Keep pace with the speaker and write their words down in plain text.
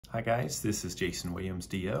Hi guys, this is Jason Williams,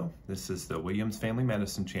 DO. This is the Williams Family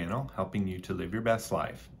Medicine channel, helping you to live your best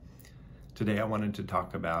life. Today I wanted to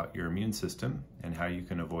talk about your immune system and how you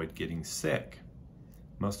can avoid getting sick.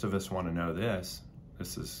 Most of us want to know this.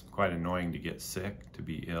 This is quite annoying to get sick, to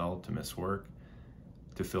be ill, to miss work,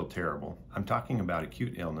 to feel terrible. I'm talking about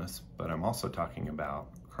acute illness, but I'm also talking about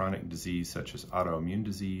chronic disease such as autoimmune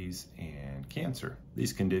disease and cancer.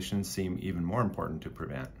 These conditions seem even more important to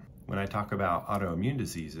prevent. When I talk about autoimmune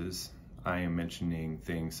diseases, I am mentioning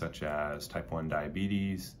things such as type 1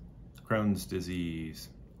 diabetes, Crohn's disease,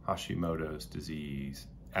 Hashimoto's disease,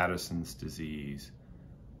 Addison's disease,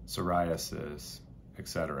 psoriasis,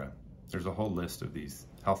 etc. There's a whole list of these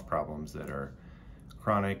health problems that are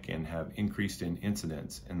chronic and have increased in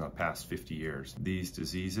incidence in the past 50 years. These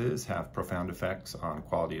diseases have profound effects on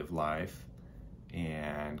quality of life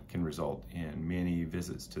and can result in many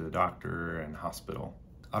visits to the doctor and hospital.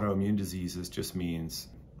 Autoimmune diseases just means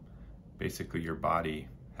basically your body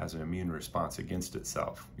has an immune response against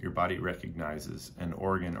itself. Your body recognizes an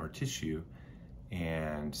organ or tissue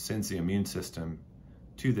and sends the immune system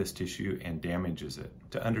to this tissue and damages it.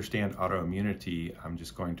 To understand autoimmunity, I'm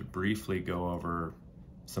just going to briefly go over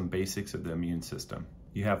some basics of the immune system.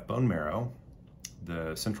 You have bone marrow,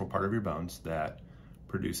 the central part of your bones that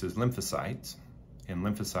produces lymphocytes. And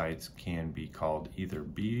lymphocytes can be called either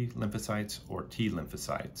B lymphocytes or T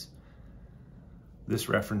lymphocytes. This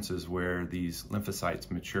references where these lymphocytes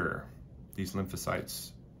mature. These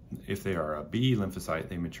lymphocytes, if they are a B lymphocyte,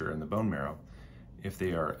 they mature in the bone marrow. If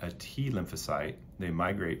they are a T lymphocyte, they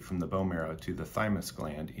migrate from the bone marrow to the thymus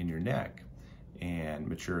gland in your neck and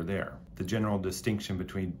mature there. The general distinction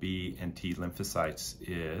between B and T lymphocytes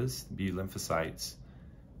is B lymphocytes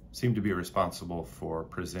seem to be responsible for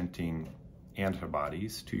presenting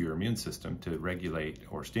antibodies to your immune system to regulate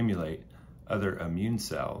or stimulate other immune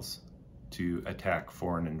cells to attack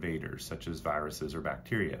foreign invaders such as viruses or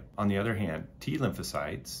bacteria. On the other hand, T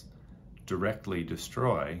lymphocytes directly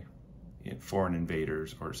destroy foreign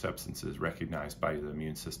invaders or substances recognized by the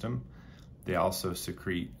immune system. They also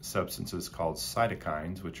secrete substances called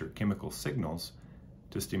cytokines, which are chemical signals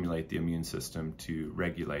to stimulate the immune system to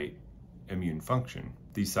regulate immune function.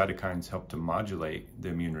 These cytokines help to modulate the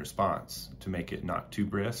immune response to make it not too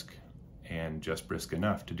brisk and just brisk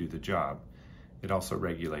enough to do the job. It also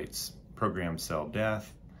regulates programmed cell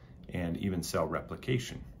death and even cell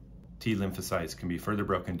replication. T lymphocytes can be further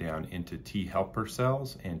broken down into T helper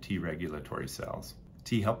cells and T regulatory cells.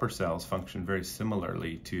 T helper cells function very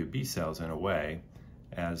similarly to B cells in a way,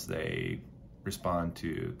 as they respond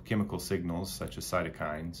to chemical signals such as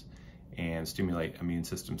cytokines and stimulate immune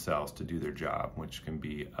system cells to do their job, which can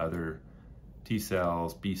be other T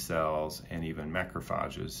cells, B cells, and even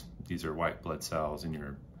macrophages. These are white blood cells in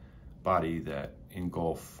your body that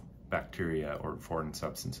engulf bacteria or foreign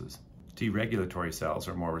substances. T regulatory cells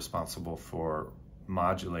are more responsible for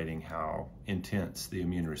modulating how intense the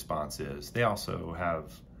immune response is. They also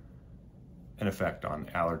have an effect on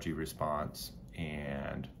allergy response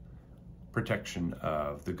and protection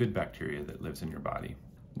of the good bacteria that lives in your body.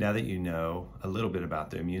 Now that you know a little bit about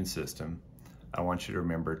the immune system, I want you to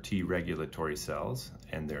remember T regulatory cells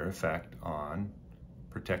and their effect on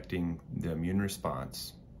protecting the immune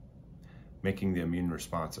response, making the immune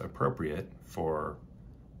response appropriate for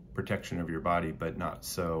protection of your body, but not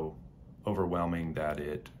so overwhelming that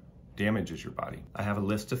it damages your body. I have a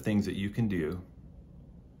list of things that you can do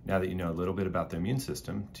now that you know a little bit about the immune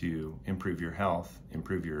system to improve your health,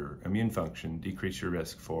 improve your immune function, decrease your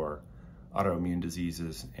risk for autoimmune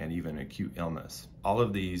diseases, and even acute illness. All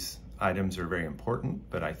of these items are very important,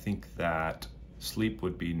 but I think that sleep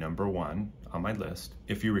would be number one on my list.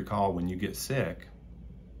 If you recall, when you get sick,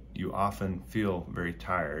 you often feel very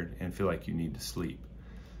tired and feel like you need to sleep.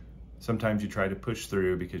 Sometimes you try to push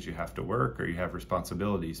through because you have to work or you have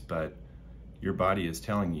responsibilities, but your body is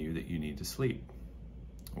telling you that you need to sleep.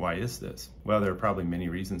 Why is this? Well, there are probably many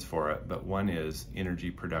reasons for it, but one is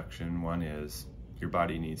energy production, one is your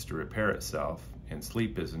body needs to repair itself, and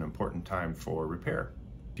sleep is an important time for repair.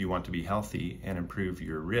 If you want to be healthy and improve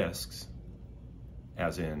your risks,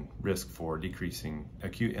 as in risk for decreasing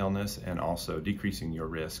acute illness and also decreasing your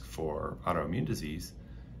risk for autoimmune disease,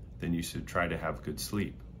 then you should try to have good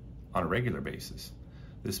sleep on a regular basis.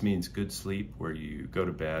 This means good sleep where you go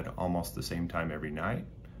to bed almost the same time every night,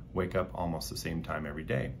 wake up almost the same time every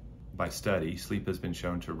day. By study, sleep has been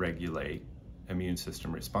shown to regulate immune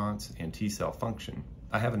system response and T cell function.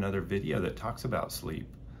 I have another video that talks about sleep.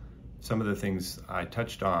 Some of the things I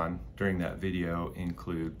touched on during that video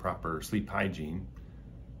include proper sleep hygiene,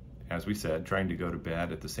 as we said, trying to go to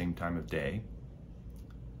bed at the same time of day,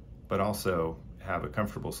 but also have a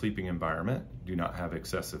comfortable sleeping environment, do not have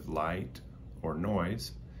excessive light or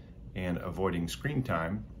noise, and avoiding screen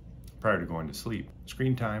time prior to going to sleep.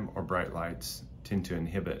 Screen time or bright lights tend to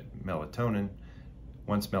inhibit melatonin.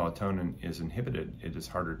 Once melatonin is inhibited, it is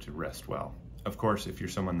harder to rest well. Of course, if you're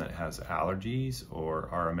someone that has allergies or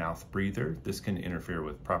are a mouth breather, this can interfere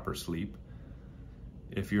with proper sleep.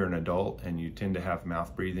 If you're an adult and you tend to have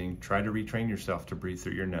mouth breathing, try to retrain yourself to breathe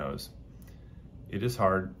through your nose. It is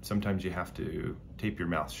hard. Sometimes you have to tape your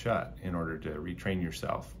mouth shut in order to retrain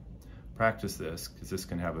yourself. Practice this because this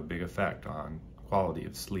can have a big effect on quality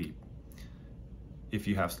of sleep. If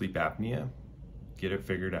you have sleep apnea, get it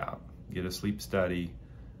figured out. Get a sleep study,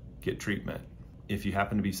 get treatment. If you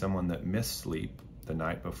happen to be someone that missed sleep the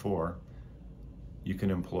night before, you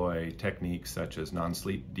can employ techniques such as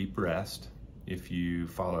non-sleep deep rest. If you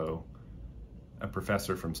follow a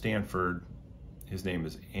professor from Stanford, his name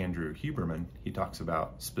is Andrew Huberman, he talks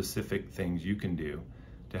about specific things you can do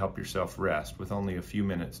to help yourself rest with only a few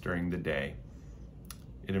minutes during the day.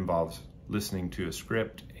 It involves listening to a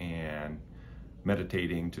script and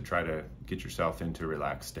meditating to try to get yourself into a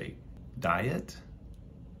relaxed state. Diet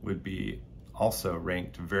would be also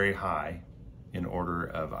ranked very high in order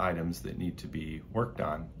of items that need to be worked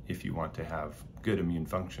on if you want to have good immune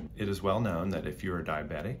function. It is well known that if you're a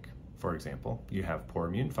diabetic, for example, you have poor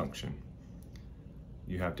immune function.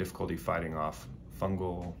 You have difficulty fighting off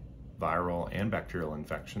fungal, viral, and bacterial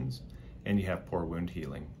infections, and you have poor wound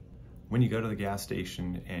healing. When you go to the gas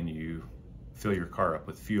station and you fill your car up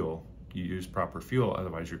with fuel, you use proper fuel,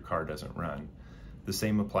 otherwise your car doesn't run. The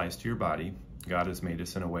same applies to your body. God has made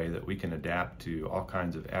us in a way that we can adapt to all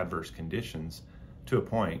kinds of adverse conditions to a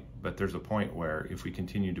point, but there's a point where if we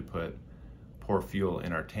continue to put poor fuel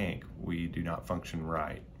in our tank, we do not function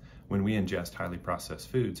right. When we ingest highly processed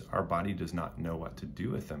foods, our body does not know what to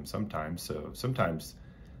do with them sometimes, so sometimes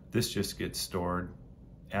this just gets stored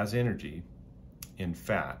as energy in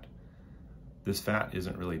fat. This fat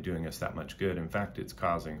isn't really doing us that much good. In fact, it's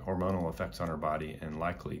causing hormonal effects on our body and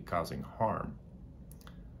likely causing harm.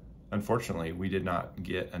 Unfortunately, we did not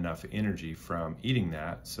get enough energy from eating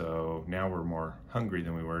that, so now we're more hungry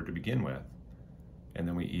than we were to begin with, and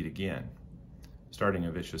then we eat again, starting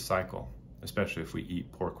a vicious cycle, especially if we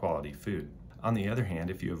eat poor quality food. On the other hand,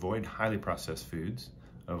 if you avoid highly processed foods,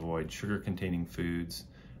 avoid sugar-containing foods,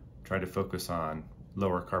 try to focus on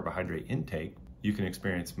lower carbohydrate intake, you can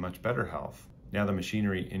experience much better health. Now the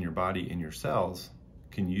machinery in your body, in your cells,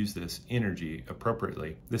 can use this energy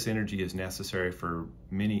appropriately. This energy is necessary for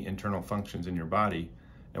many internal functions in your body,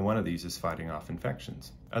 and one of these is fighting off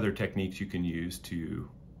infections. Other techniques you can use to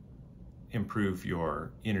improve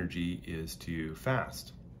your energy is to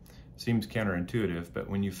fast. Seems counterintuitive, but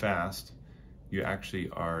when you fast, you actually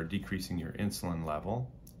are decreasing your insulin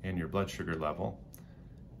level and your blood sugar level.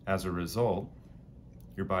 As a result,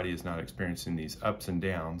 your body is not experiencing these ups and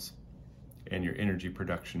downs, and your energy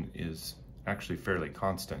production is actually fairly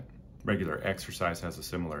constant. Regular exercise has a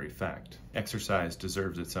similar effect. Exercise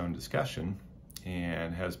deserves its own discussion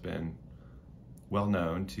and has been well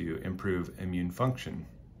known to improve immune function.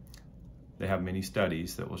 They have many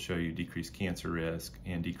studies that will show you decreased cancer risk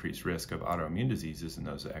and decreased risk of autoimmune diseases in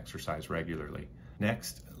those that exercise regularly.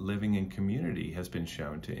 Next, living in community has been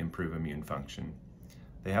shown to improve immune function.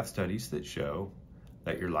 They have studies that show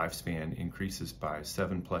that your lifespan increases by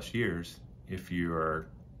 7+ years if you are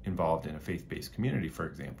involved in a faith-based community, for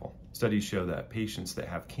example. Studies show that patients that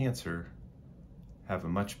have cancer have a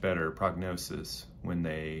much better prognosis when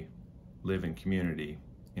they live in community,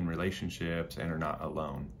 in relationships, and are not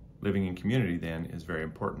alone. Living in community then is very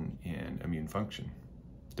important in immune function.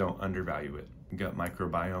 Don't undervalue it. Gut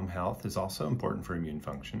microbiome health is also important for immune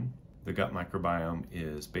function. The gut microbiome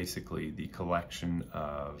is basically the collection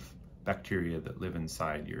of bacteria that live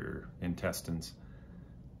inside your intestines.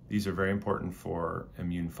 These are very important for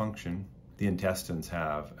immune function. The intestines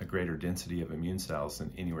have a greater density of immune cells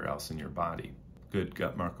than anywhere else in your body. Good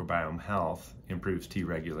gut microbiome health improves T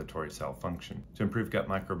regulatory cell function. To improve gut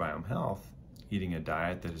microbiome health, eating a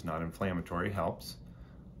diet that is not inflammatory helps.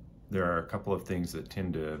 There are a couple of things that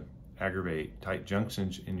tend to aggravate tight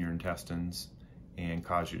junctions in your intestines and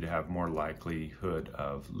cause you to have more likelihood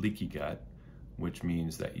of leaky gut, which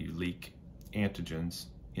means that you leak antigens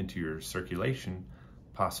into your circulation,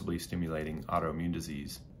 possibly stimulating autoimmune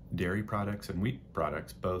disease. Dairy products and wheat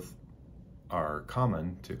products both are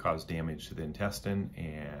common to cause damage to the intestine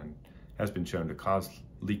and has been shown to cause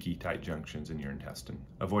leaky tight junctions in your intestine.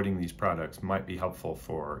 Avoiding these products might be helpful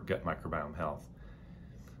for gut microbiome health.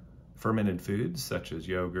 Fermented foods such as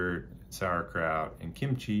yogurt, sauerkraut, and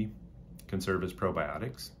kimchi can serve as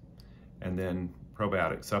probiotics, and then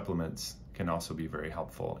probiotic supplements can also be very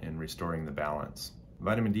helpful in restoring the balance.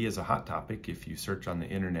 Vitamin D is a hot topic. If you search on the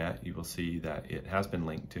internet, you will see that it has been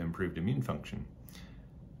linked to improved immune function.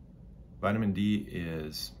 Vitamin D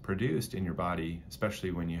is produced in your body, especially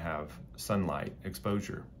when you have sunlight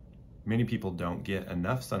exposure. Many people don't get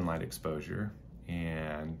enough sunlight exposure,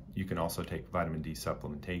 and you can also take vitamin D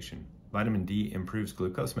supplementation. Vitamin D improves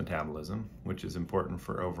glucose metabolism, which is important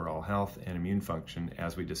for overall health and immune function,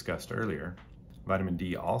 as we discussed earlier. Vitamin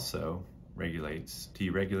D also regulates T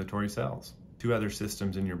regulatory cells. Two other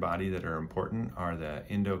systems in your body that are important are the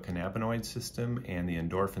endocannabinoid system and the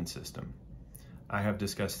endorphin system. I have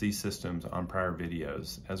discussed these systems on prior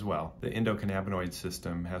videos as well. The endocannabinoid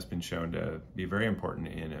system has been shown to be very important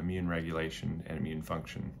in immune regulation and immune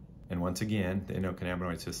function. And once again, the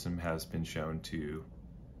endocannabinoid system has been shown to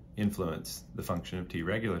influence the function of T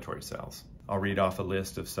regulatory cells. I'll read off a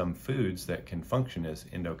list of some foods that can function as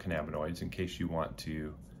endocannabinoids in case you want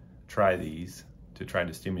to try these to try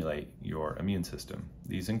to stimulate your immune system.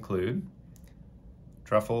 These include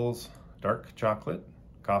truffles, dark chocolate,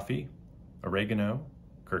 coffee, oregano,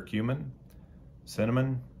 curcumin,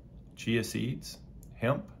 cinnamon, chia seeds,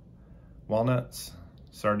 hemp, walnuts,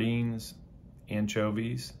 sardines,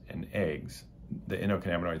 anchovies, and eggs. The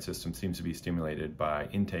endocannabinoid system seems to be stimulated by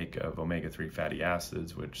intake of omega-3 fatty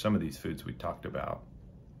acids, which some of these foods we talked about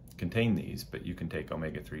contain these, but you can take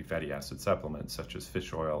omega-3 fatty acid supplements such as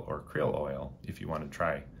fish oil or krill oil if you want to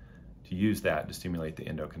try to use that to stimulate the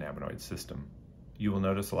endocannabinoid system. You will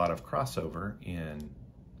notice a lot of crossover in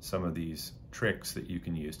some of these tricks that you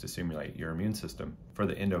can use to stimulate your immune system. For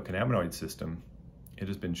the endocannabinoid system, it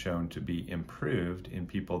has been shown to be improved in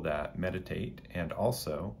people that meditate and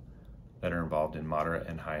also that are involved in moderate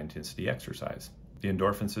and high intensity exercise. The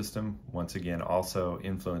endorphin system, once again, also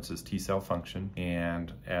influences T cell function.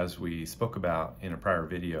 And as we spoke about in a prior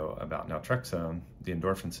video about naltrexone, the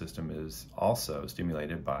endorphin system is also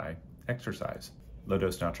stimulated by exercise.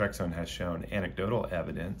 Low-dose naltrexone has shown anecdotal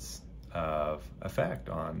evidence of effect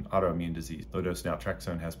on autoimmune disease. Low-dose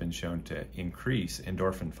naltrexone has been shown to increase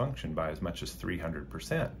endorphin function by as much as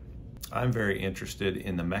 300%. I'm very interested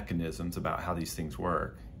in the mechanisms about how these things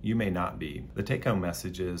work. You may not be. The take-home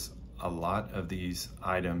message is a lot of these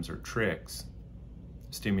items or tricks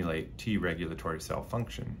stimulate T regulatory cell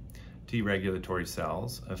function. T regulatory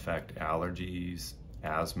cells affect allergies,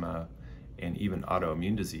 asthma, and even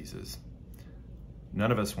autoimmune diseases.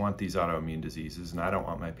 None of us want these autoimmune diseases, and I don't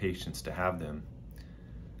want my patients to have them.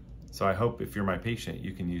 So I hope if you're my patient,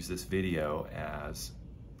 you can use this video as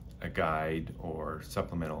a guide or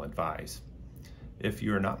supplemental advice. If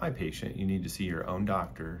you are not my patient, you need to see your own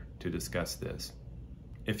doctor to discuss this.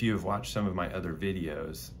 If you have watched some of my other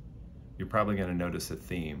videos, you're probably going to notice a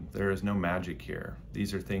theme. There is no magic here.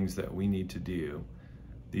 These are things that we need to do.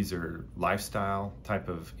 These are lifestyle type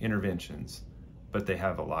of interventions, but they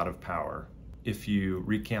have a lot of power. If you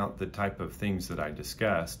recount the type of things that I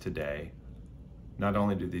discussed today, not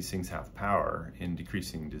only do these things have power in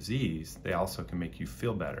decreasing disease, they also can make you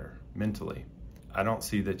feel better mentally. I don't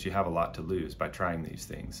see that you have a lot to lose by trying these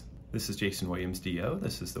things. This is Jason Williams, DO.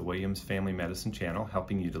 This is the Williams Family Medicine Channel,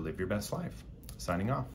 helping you to live your best life. Signing off.